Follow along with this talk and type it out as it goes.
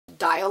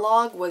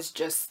dialogue was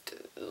just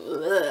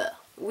ugh.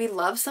 We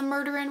love some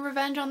murder and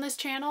revenge on this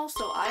channel,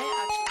 so I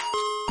actually...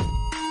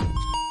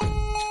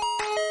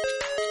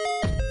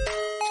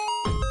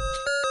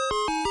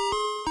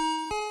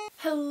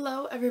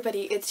 Hello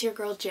everybody, it's your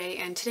girl Jay,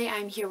 and today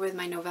I'm here with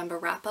my November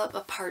wrap-up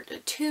of part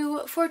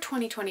 2 for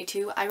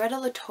 2022. I read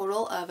a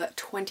total of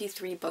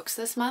 23 books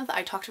this month.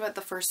 I talked about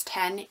the first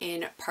 10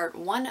 in part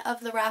 1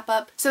 of the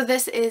wrap-up, so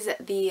this is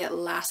the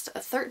last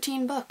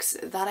 13 books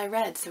that I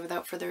read. So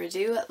without further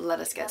ado, let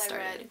us get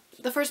started.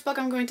 The first book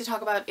I'm going to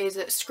talk about is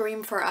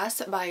Scream for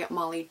Us by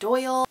Molly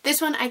Doyle.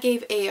 This one I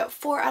gave a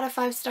 4 out of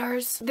 5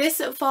 stars.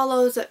 This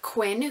follows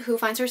Quinn, who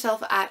finds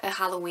herself at a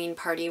Halloween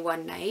party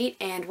one night,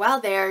 and while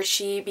there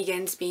she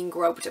begins being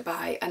groped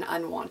by an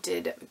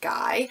unwanted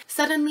guy.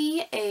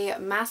 Suddenly, a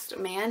masked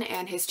man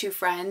and his 2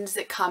 friends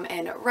come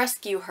and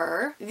rescue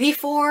her. The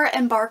 4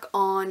 embark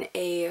on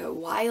a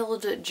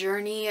wild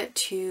journey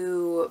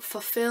to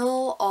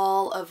fulfill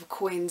all of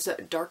Quinn's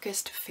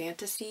darkest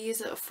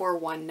fantasies for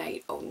one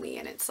night only,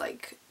 and it's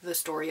like the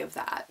story of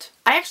that.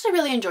 I actually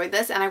really enjoyed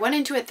this, and I went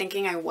into it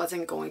thinking I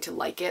wasn't going to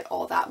like it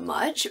all that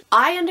much.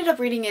 I ended up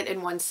reading it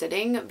in one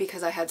sitting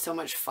because I had so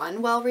much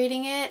fun while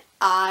reading it.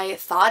 I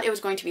thought it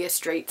was going to be a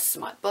straight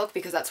smut book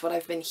because that's what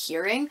I've been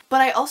hearing, but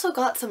I also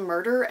got some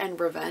murder and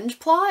revenge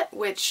plot,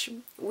 which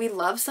we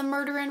love some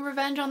murder and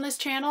revenge on this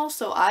channel,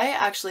 so I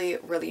actually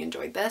really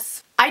enjoyed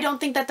this. I don't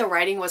think that the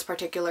writing was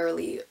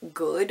particularly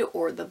good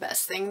or the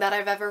best thing that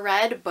I've ever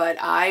read,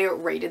 but I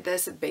rated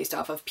this based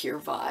off of pure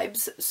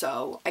vibes,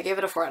 so I gave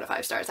it a 4 out of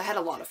 5 stars. I had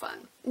a lot of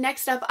fun.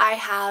 Next up, I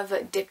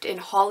have Dipped in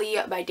Holly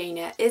by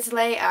Dana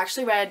Islay. I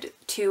actually read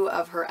 2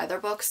 of her other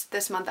books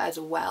this month as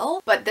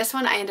well, but this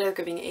one I ended up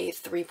giving a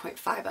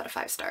 3.5 out of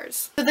 5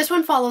 stars. So this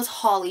one follows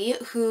Holly,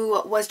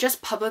 who was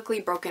just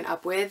publicly broken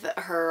up with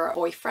her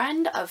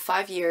boyfriend of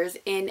 5 years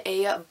in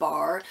a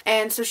bar,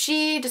 and so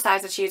she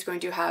decides that she is going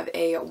to have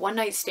a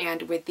one-night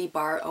stand with the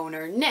bar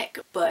owner Nick,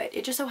 but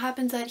it just so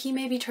happens that he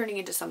may be turning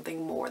into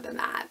something more than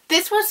that.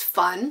 This was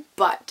fun,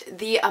 but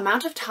the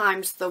amount of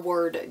times the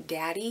word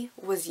daddy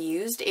was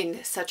used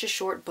in such a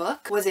short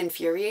book was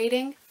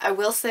infuriating. I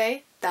will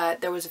say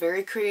that there was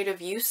very creative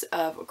use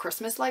of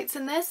Christmas lights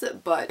in this,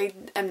 but I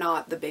am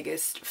not the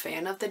biggest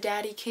fan of the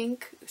daddy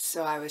kink,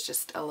 so I was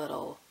just a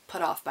little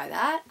put off by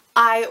that.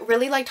 I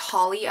really liked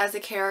Holly as a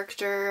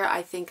character.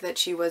 I think that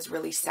she was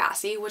really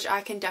sassy, which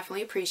I can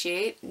definitely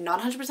appreciate.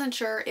 Not 100%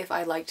 sure if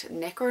I liked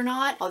Nick or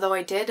not, although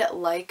I did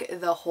like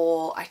the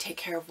whole "I take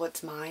care of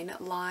what's mine"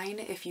 line,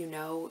 if you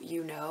know,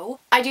 you know.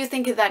 I do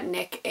think that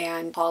Nick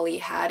and Holly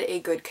had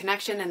a good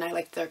connection and I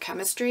liked their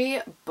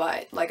chemistry,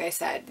 but like I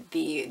said,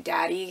 the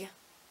daddy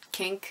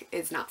kink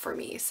is not for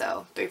me,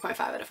 so 3.5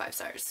 out of 5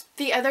 stars.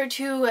 The other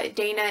 2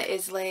 Dana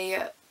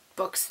Islay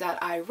books that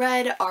I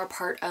read are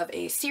part of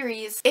a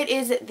series. It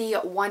is the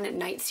One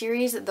Night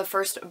series. The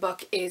first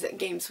book is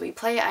Games We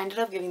Play. I ended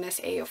up giving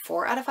this a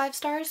 4 out of 5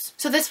 stars.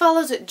 So this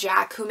follows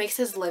Jack, who makes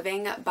his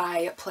living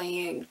by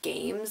playing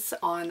games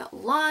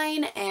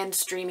online and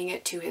streaming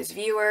it to his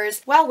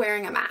viewers while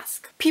wearing a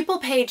mask. People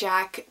pay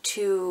Jack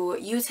to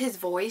use his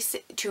voice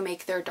to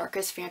make their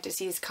darkest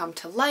fantasies come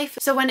to life.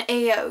 So when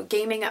a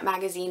gaming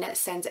magazine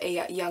sends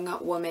a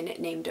young woman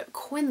named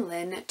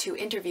Quinlan to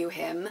interview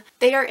him,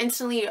 they are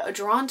instantly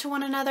drawn to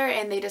one another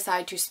and they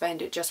decide to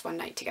spend just one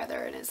night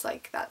together, and it's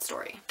like that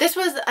story. This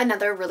was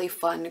another really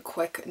fun,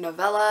 quick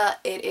novella.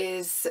 It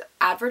is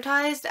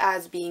advertised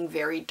as being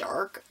very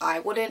dark. I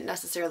wouldn't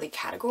necessarily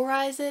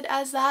categorize it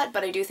as that,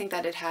 but I do think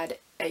that it had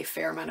a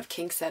fair amount of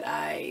kinks that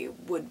I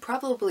would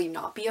probably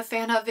not be a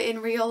fan of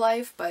in real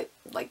life, but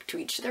like, to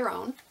each their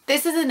own.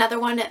 This is another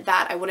one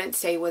that I wouldn't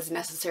say was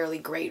necessarily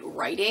great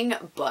writing,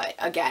 but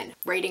again,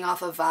 rating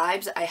off of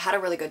vibes, I had a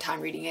really good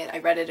time reading it. I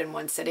read it in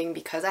one sitting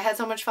because I had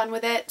so much fun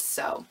with it,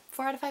 so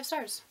 4 out of 5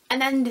 stars.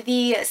 And then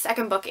the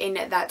second book in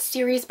that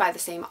series by the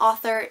same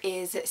author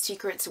is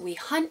Secrets We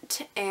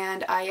Hunt,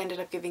 and I ended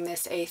up giving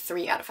this a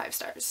 3 out of 5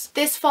 stars.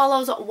 This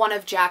follows one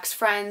of Jack's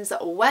friends,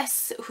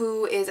 Wes,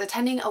 who is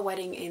attending a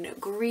wedding in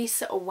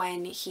Greece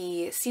when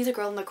he sees a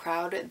girl in the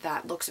crowd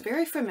that looks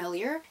very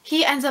familiar.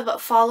 He ends up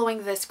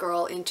following this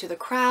girl into the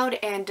crowd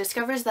and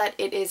discovers that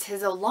it is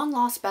his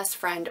long-lost best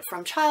friend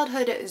from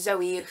childhood,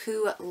 Zoe,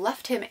 who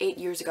left him 8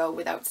 years ago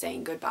without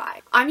saying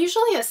goodbye. I'm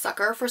usually a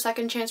sucker for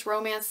second chance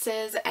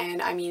romances,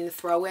 and I mean,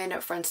 throw in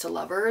friends to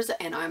lovers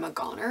and I'm a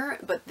goner,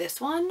 but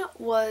this one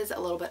was a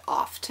little bit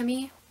off to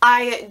me.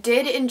 I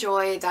did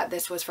enjoy that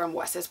this was from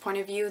Wes's point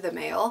of view, the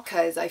male,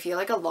 because I feel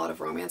like a lot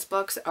of romance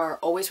books are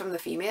always from the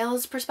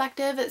female's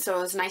perspective, so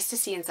it was nice to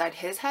see inside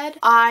his head.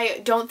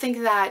 I don't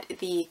think that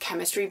the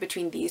chemistry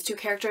between these 2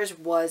 characters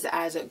was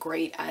as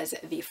great as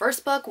the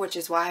first book, which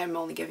is why I'm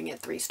only giving it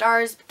 3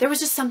 stars. There was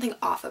just something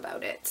off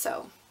about it,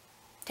 so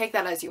take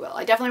that as you will.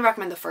 I definitely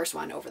recommend the first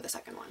one over the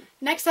second one.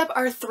 Next up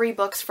are 3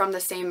 books from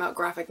the same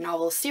graphic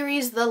novel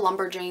series, the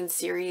Lumberjane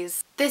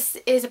series. This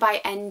is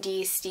by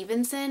N.D.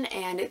 Stevenson,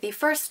 and the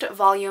first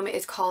volume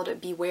is called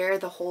Beware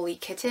the Holy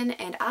Kitten,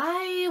 and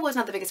I was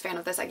not the biggest fan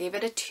of this. I gave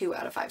it a 2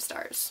 out of 5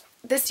 stars.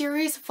 This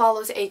series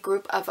follows a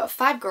group of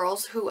 5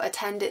 girls who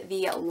attend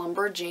the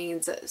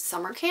Lumberjanes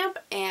summer camp,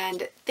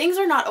 and things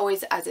are not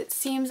always as it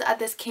seems at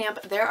this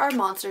camp. There are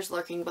monsters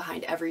lurking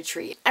behind every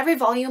tree. Every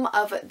volume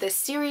of this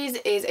series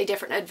is a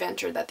different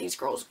adventure that these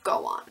girls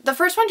go on. The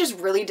first one just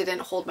really didn't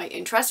hold my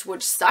interest,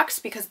 which sucks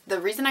because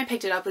the reason I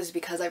picked it up is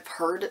because I've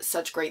heard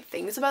such great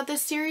things about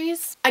this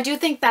series. I do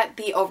think that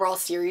the overall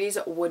series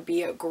would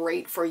be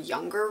great for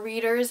younger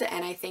readers,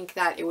 and I think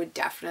that it would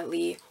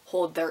definitely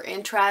hold their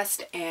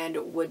interest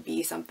and would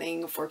be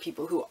something for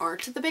people who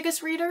aren't the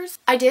biggest readers.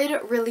 I did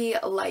really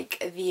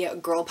like the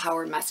girl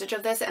power message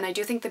of this, and I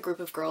do think the group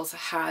of girls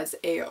has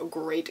a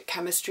great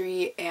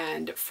chemistry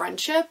and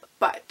friendship,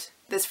 but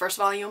this first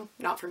volume,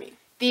 not for me.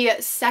 The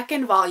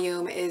second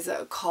volume is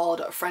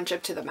called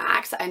Friendship to the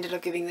Max. I ended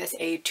up giving this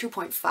a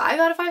 2.5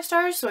 out of 5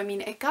 stars, so I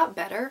mean, it got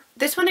better.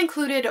 This one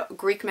included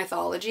Greek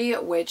mythology,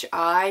 which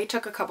I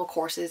took a couple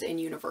courses in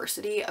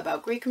university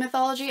about Greek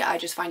mythology. I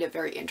just find it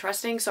very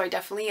interesting, so I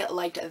definitely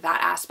liked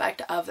that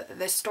aspect of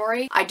this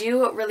story. I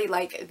do really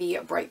like the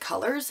bright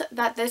colors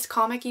that this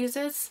comic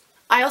uses.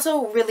 I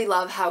also really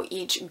love how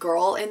each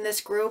girl in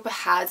this group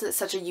has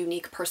such a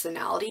unique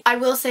personality. I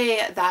will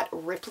say that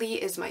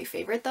Ripley is my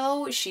favorite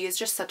though. She is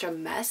just such a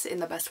mess in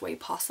the best way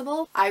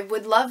possible. I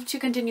would love to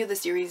continue the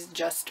series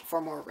just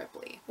for more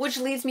Ripley. Which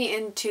leads me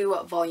into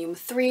volume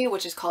 3,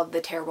 which is called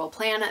The Terrible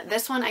Plan.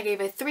 This one I gave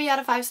a 3 out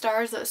of 5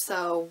 stars,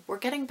 so we're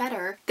getting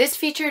better. This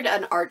featured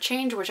an art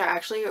change, which I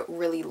actually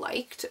really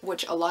liked,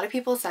 which a lot of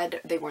people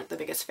said they weren't the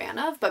biggest fan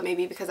of, but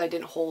maybe because I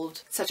didn't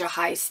hold such a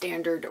high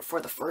standard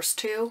for the first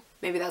 2.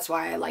 Maybe that's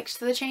why I liked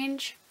the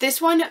change.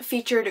 This one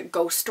featured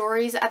ghost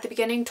stories at the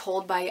beginning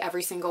told by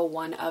every single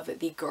one of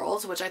the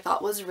girls, which I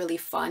thought was really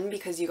fun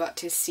because you got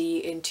to see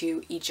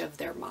into each of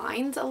their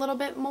minds a little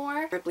bit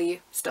more.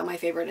 Ripley, still my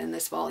favorite in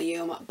this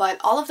volume,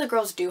 but all of the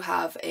girls do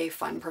have a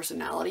fun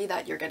personality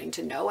that you're getting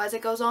to know as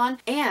it goes on,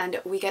 and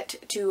we get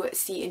to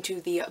see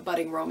into the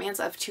budding romance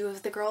of 2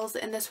 of the girls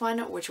in this one,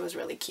 which was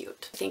really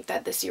cute. I think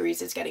that the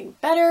series is getting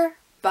better,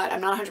 but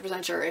I'm not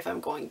 100% sure if I'm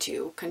going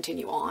to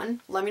continue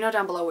on. Let me know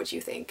down below what you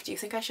think. Do you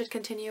think I should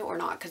continue or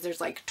not? Because there's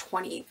like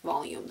 20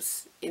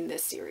 volumes in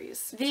this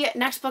series. The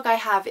next book I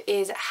have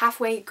is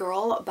Halfway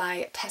Girl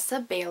by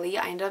Tessa Bailey.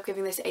 I ended up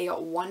giving this a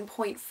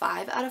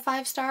 1.5 out of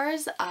 5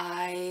 stars.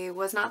 I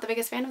was not the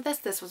biggest fan of this.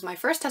 This was my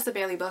first Tessa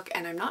Bailey book,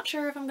 and I'm not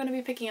sure if I'm going to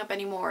be picking up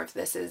any more if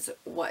this is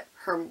what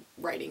her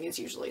writing is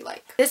usually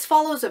like. This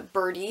follows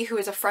Birdie, who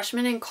is a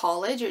freshman in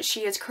college.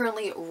 She is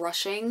currently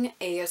rushing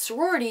a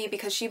sorority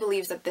because she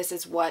believes that this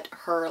is what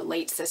her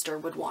late sister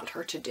would want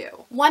her to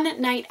do. One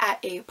night at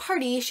a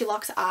party, she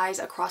locks eyes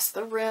across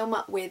the room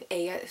with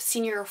a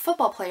senior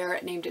football player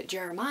named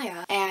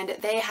Jeremiah, and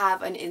they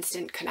have an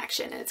instant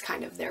connection, and it's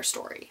kind of their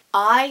story.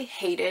 I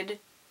hated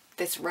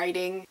this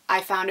writing.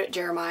 I found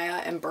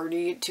Jeremiah and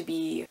Birdie to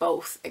be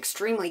both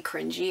extremely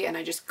cringy, and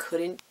I just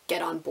couldn't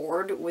get on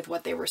board with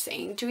what they were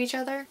saying to each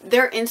other.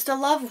 Their insta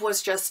love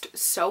was just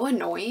so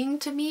annoying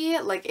to me.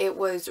 Like, it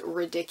was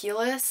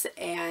ridiculous,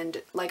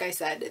 and like I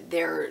said,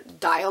 their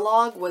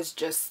dialogue was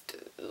just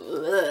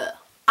ugh.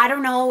 I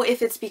don't know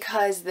if it's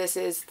because this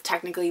is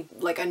technically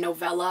like a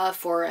novella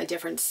for a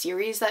different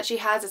series that she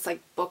has. It's like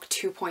book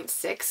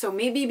 2.6, so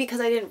maybe because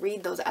I didn't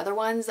read those other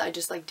ones, I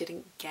just like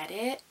didn't get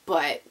it.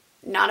 But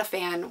not a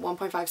fan,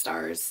 1.5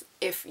 stars.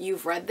 If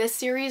you've read this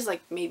series,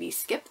 like maybe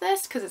skip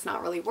this because it's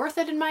not really worth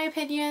it in my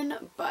opinion.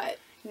 But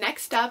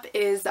next up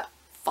is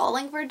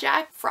Falling for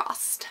Jack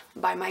Frost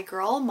by my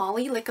girl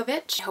Molly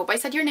Likovich. I hope I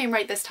said your name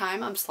right this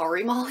time. I'm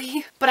sorry,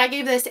 Molly. But I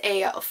gave this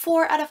a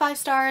 4 out of 5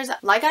 stars.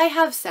 Like I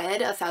have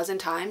said 1,000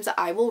 times,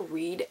 I will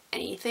read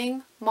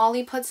anything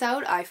Molly puts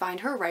out. I find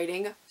her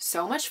writing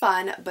so much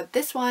fun, but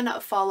this one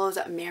follows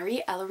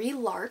Mary Ellery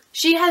Lark.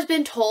 She has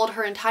been told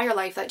her entire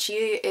life that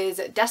she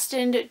is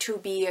destined to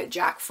be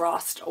Jack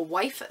Frost's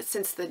wife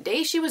since the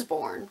day she was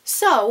born.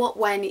 So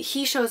when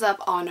he shows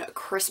up on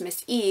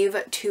Christmas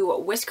Eve to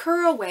whisk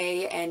her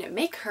away and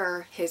make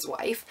her his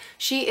wife,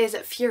 she is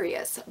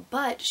furious,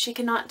 but she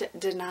cannot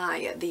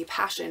deny the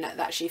passion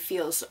that she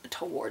feels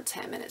towards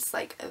him, and it's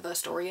like the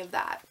story of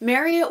that.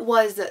 Mary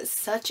was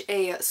such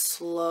a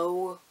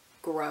slow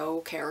grow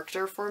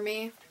character for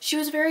me. She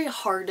was very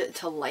hard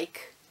to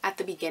like at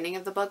the beginning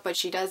of the book, but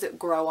she does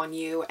grow on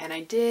you, and I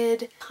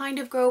did kind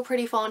of grow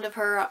pretty fond of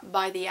her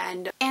by the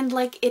end. And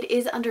like, it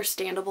is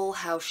understandable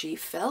how she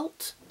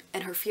felt,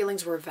 and her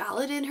feelings were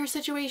valid in her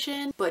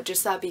situation, but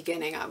just that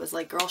beginning I was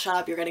like, girl, shut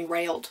up, you're getting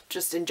railed,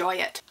 just enjoy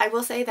it. I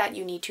will say that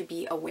you need to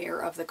be aware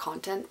of the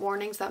content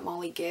warnings that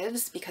Molly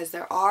gives, because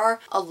there are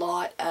a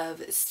lot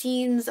of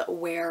scenes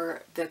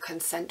where the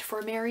consent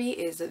for Mary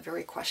is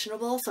very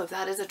questionable, so if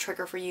that is a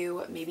trigger for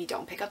you, maybe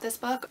don't pick up this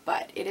book,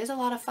 but it is a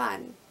lot of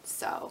fun,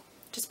 so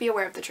just be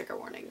aware of the trigger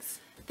warnings.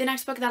 The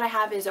next book that I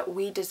have is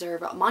We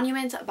Deserve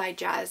Monuments by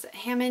Jas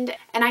Hammond,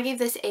 and I gave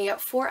this a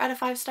 4 out of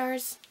 5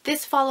 stars.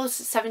 This follows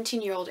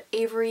 17-year-old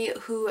Avery,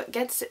 who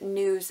gets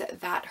news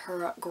that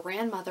her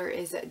grandmother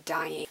is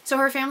dying. So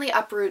her family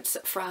uproots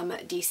from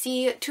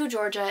DC to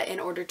Georgia in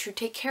order to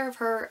take care of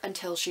her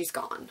until she's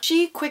gone.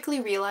 She quickly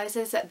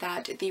realizes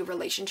that the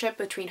relationship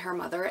between her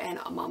mother and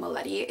Mama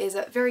Letty is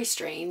very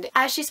strained.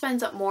 As she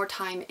spends more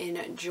time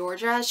in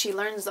Georgia, she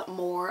learns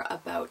more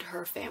about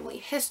her family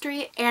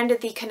history and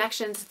the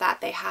connections that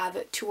they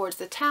have towards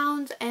the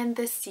towns and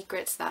the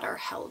secrets that are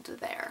held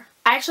there.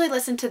 I actually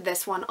listened to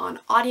this one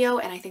on audio,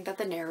 and I think that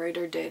the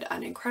narrator did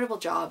an incredible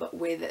job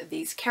with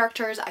these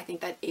characters. I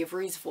think that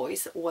Avery's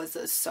voice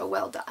was so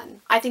well done.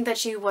 I think that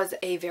she was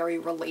a very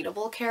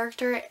relatable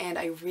character, and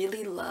I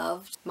really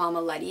loved Mama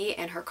Letty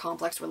and her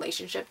complex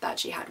relationship that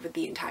she had with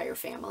the entire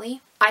family.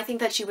 I think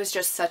that she was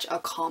just such a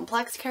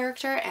complex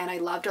character, and I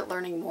loved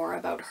learning more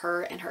about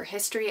her and her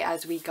history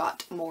as we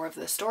got more of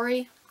the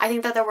story. I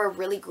think that there were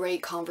really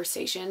great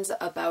conversations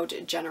about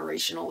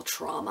generational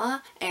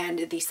trauma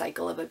and the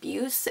cycle of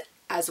abuse,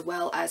 as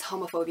well as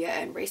homophobia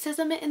and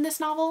racism in this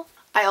novel.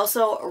 I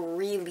also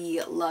really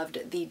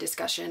loved the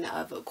discussion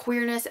of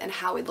queerness and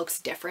how it looks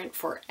different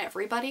for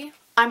everybody.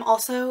 I'm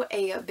also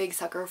a big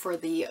sucker for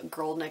the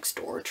girl next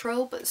door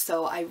trope,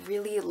 so I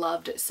really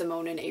loved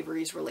Simone and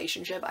Avery's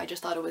relationship. I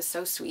just thought it was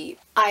so sweet.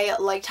 I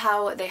liked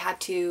how they had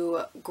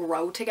to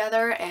grow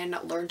together and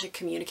learn to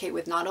communicate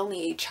with not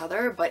only each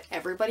other, but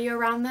everybody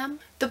around them.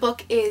 The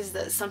book is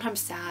sometimes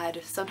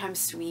sad, sometimes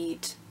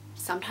sweet,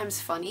 sometimes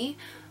funny,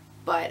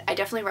 but I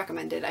definitely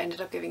recommend it. I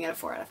ended up giving it a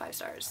 4 out of 5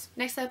 stars.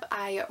 Next up,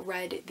 I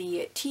read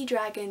The Tea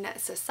Dragon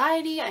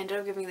Society. I ended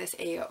up giving this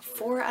a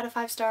 4 out of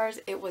 5 stars.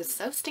 It was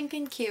so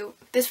stinking cute.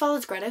 This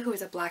follows Greta, who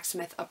is a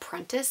blacksmith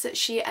apprentice.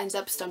 She ends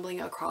up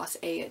stumbling across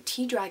a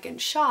tea dragon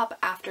shop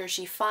after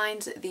she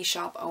finds the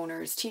shop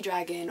owner's tea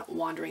dragon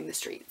wandering the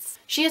streets.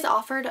 She is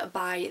offered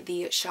by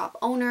the shop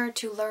owner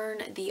to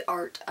learn the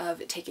art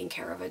of taking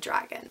care of a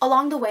dragon.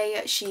 Along the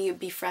way, she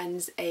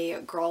befriends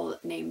a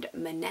girl named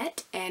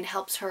Minette and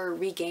helps her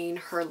regain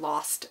her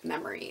lost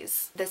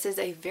memories. This is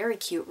a very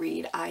cute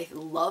read. I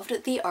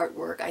loved the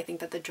artwork. I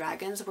think that the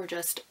dragons were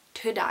just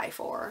to die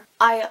for.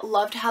 I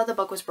loved how the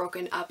book was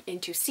broken up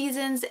into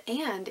seasons,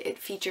 and it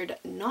featured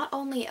not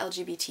only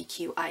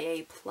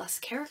LGBTQIA+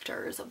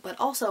 characters, but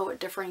also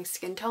differing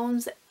skin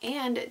tones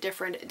and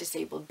different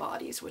disabled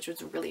bodies, which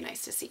was really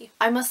nice to see.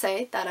 I must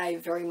say that I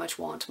very much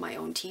want my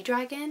own tea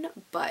dragon,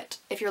 but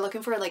if you're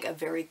looking for like a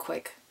very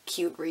quick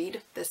cute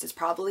read, this is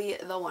probably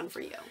the one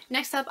for you.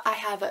 Next up, I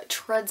have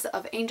Treads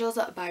of Angels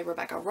by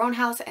Rebecca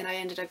Roanhouse, and I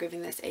ended up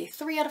giving this a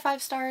 3 out of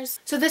 5 stars.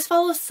 So this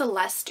follows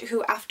Celeste,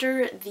 who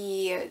after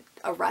the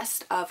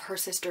arrest of her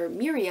sister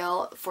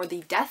Muriel for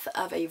the death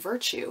of a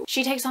virtue,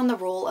 she takes on the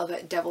role of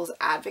a devil's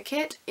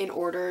advocate in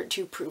order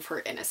to prove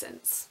her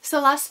innocence.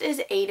 Celeste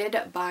is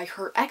aided by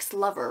her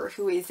ex-lover,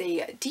 who is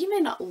a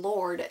demon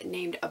lord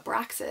named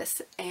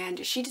Abraxas,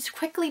 and she just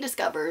quickly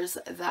discovers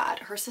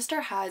that her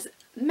sister has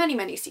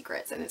many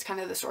secrets, and it's kind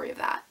of the story of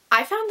that.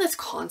 I found this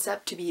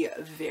concept to be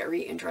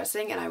very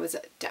interesting, and I was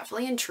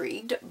definitely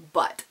intrigued,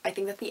 but I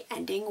think that the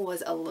ending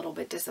was a little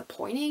bit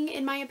disappointing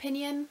in my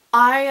opinion.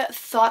 I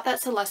thought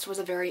that Celeste was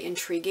a very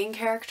intriguing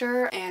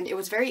character, and it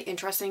was very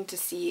interesting to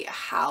see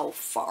how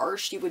far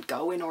she would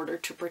go in order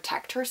to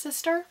protect her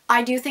sister.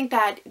 I do think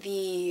that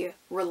the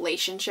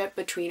relationship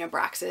between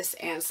Abraxas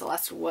and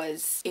Celeste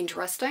was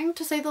interesting,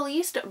 to say the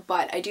least,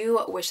 but I do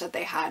wish that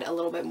they had a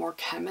little bit more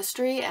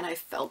chemistry and I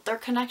felt their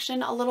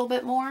connection a little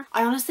bit more.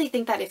 I honestly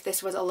think that if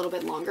this was a little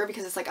bit longer,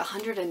 because it's like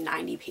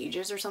 190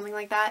 pages or something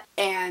like that,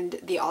 and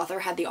the author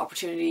had the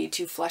opportunity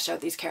to flesh out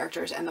these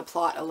characters and the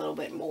plot a little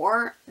bit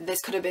more, this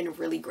could have been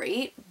really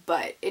great,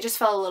 but it just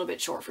fell a little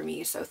bit short for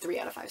me, so 3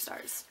 out of 5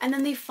 stars. And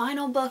then the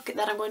final book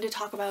that I'm going to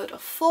talk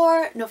about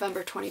for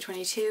November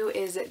 2022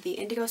 is The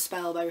Indigo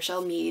Spell by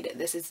Richelle Mead.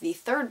 This is the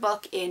 3rd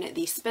book in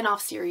the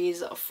spin-off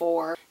series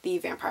for the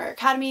Vampire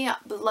Academy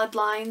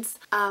Bloodlines.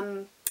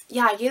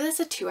 Yeah, I gave this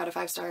a 2 out of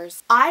 5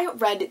 stars. I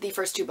read the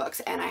first 2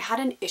 books and I had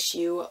an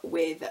issue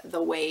with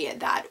the way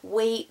that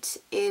weight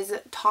is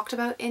talked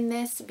about in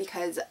this,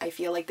 because I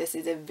feel like this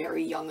is a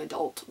very young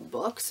adult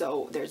book,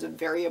 so there's a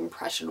very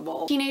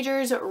impressionable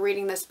teenagers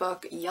reading this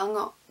book,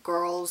 young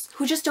girls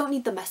who just don't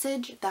need the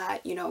message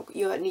that, you know,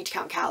 you need to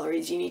count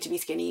calories, you need to be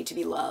skinny to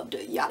be loved,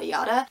 yada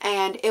yada.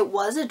 And it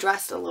was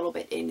addressed a little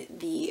bit in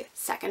the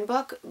 2nd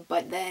book,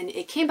 but then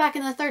it came back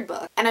in the 3rd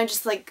book, and I'm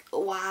just like,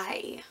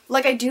 why?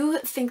 Like, I do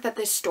think that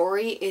this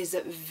story is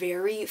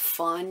very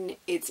fun,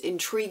 it's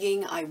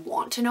intriguing, I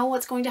want to know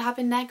what's going to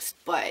happen next,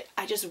 but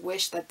I just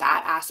wish that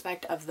that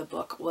aspect of the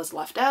book was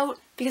left out,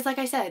 because like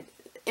I said,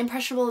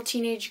 impressionable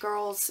teenage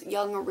girls,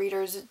 young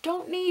readers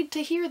don't need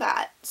to hear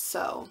that,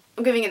 so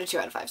I'm giving it a 2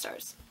 out of 5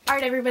 stars.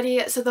 Alright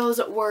everybody, so those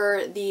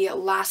were the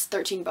last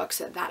 13 books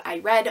that I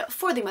read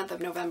for the month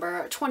of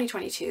November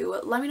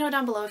 2022. Let me know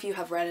down below if you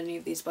have read any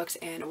of these books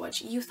and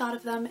what you thought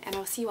of them, and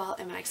I'll see you all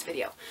in my next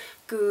video.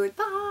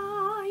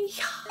 Goodbye!